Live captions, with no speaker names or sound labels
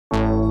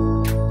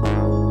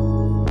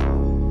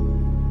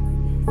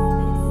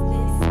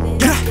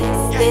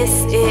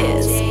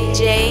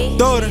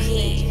Dooder.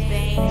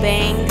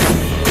 Bang.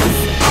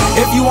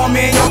 If you want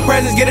me in your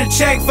presence, get a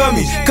check for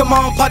me. Come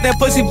on, pop that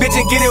pussy, bitch,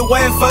 and get it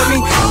wet for me.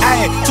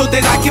 Ayy, two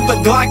things, I keep a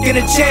Glock in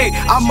a check.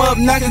 I'm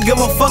up, not gonna give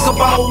a fuck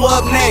about who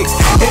up next.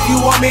 If you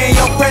want me in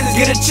your presence,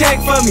 get a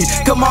check for me.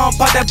 Come on,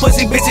 pop that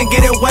pussy, bitch, and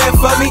get it wet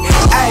for me.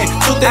 Ayy,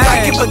 two things,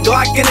 I keep a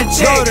Glock in a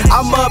check.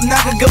 I'm up,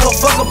 not gonna give a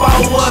fuck about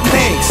who up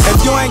next.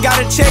 If you ain't got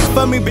a check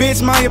for me,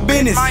 bitch, mind your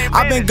business.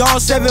 I been gone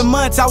 7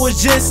 months, I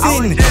was just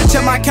sitting.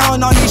 Check my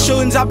count on these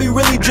shootings, I be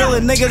really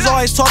drilling. Niggas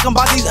always talking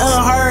about these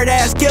unheard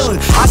ass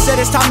killings. I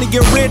said it's time to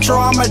get rich or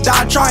I'ma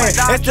die trying.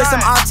 It's just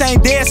some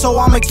octane dead, so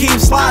I'ma keep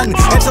sliding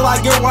until I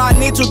get where I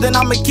need to, then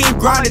I'ma keep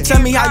grinding.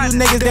 Tell me how you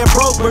niggas that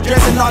broke, but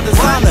dressing all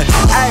designer.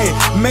 Ayy,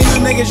 man, you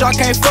niggas, y'all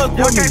can't fuck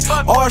with me.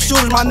 All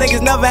shooters, my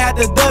niggas never had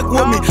to duck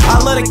with me. I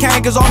love the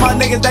cane, cause all my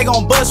niggas, they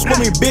gon' bust with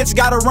me. Bitch,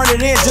 gotta run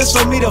it in just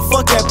for me to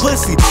fuck that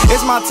pussy.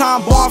 It's my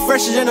time, boy, I'm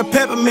fresher than a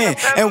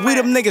peppermint. And we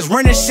them niggas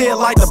running shit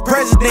like the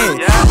president.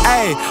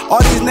 Ayy,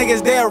 all these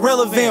niggas, they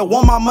irrelevant.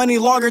 Want my money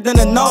longer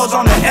than the nose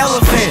on an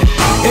elephant.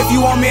 If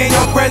you want me in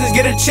your presence,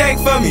 get a check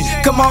for me.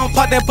 Come on,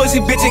 pop that pussy,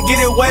 bitch, and get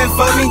it wet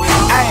for me.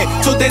 Ayy,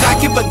 two things, I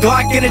keep a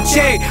Glock in a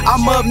check.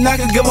 I'm up, not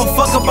gonna give a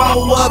fuck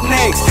about who up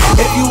next.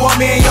 If you want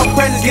me in your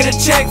presence, get a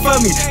check for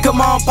me.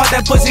 Come on, pop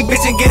that pussy,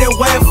 bitch, and get it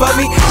wet for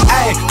me.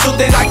 Ayy, two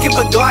things, I keep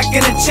a Glock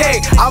in a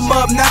check. I'm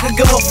up, not gonna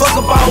give a fuck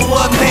about who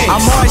up next.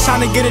 I'm always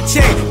trying to get a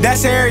check,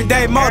 that's an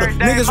everyday motor.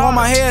 Niggas want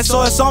my head,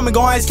 so it's on me,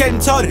 go ahead, skate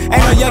and told it.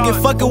 Ain't no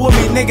youngin' fucking with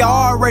me, nigga,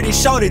 I already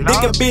showed it.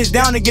 Dick a bitch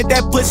down and get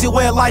that pussy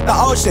wet like the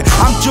ocean.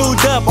 I'm jeweled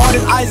up, all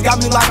this ice got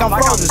me like I'm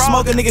frozen.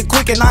 Smoke a nigga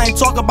quick and I ain't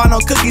talk about no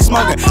cookie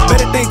smoking.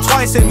 Better think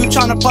twice if you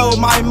tryna play with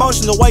my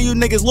emotions. The way you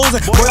niggas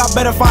losing, boy, I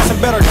better find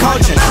some better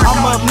coaching.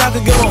 I'm up, not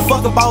gonna give a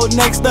fuck about what's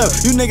next up.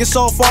 You niggas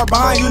so far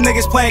behind, you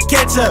niggas playing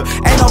catch up.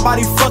 Ain't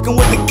nobody fucking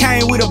with the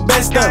cane, we the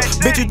best up.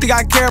 Bitch, you think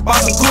I care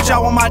about some cooch, I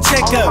want my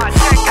checkup.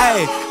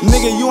 Ayy,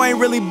 nigga, you ain't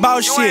really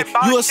bout shit.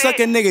 You a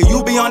sucker nigga,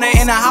 you be on that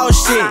in the house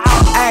shit.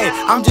 Ayy,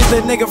 I'm just a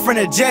nigga from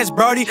the Jets,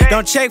 brody.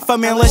 Don't check for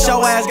me unless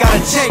your ass got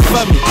a check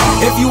for me.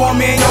 If you want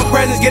me in your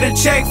presence, get a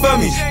check for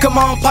me. Come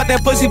on, pop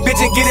that pussy, bitch,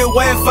 and get it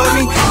wet for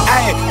me.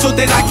 Ayy, two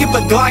things, I keep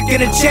a Glock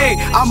in a check.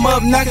 I'm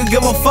up, not gonna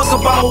give a fuck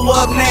about who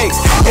up next.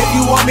 If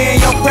you want me in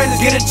your presence,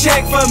 get a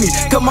check for me.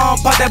 Come on,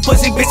 pop that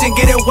pussy, bitch, and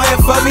get it wet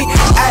for me.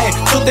 Ayy,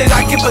 two things,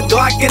 I keep a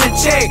Glock in a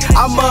check.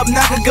 I'm up,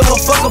 not gonna give a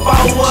fuck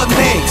about who up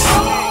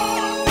next.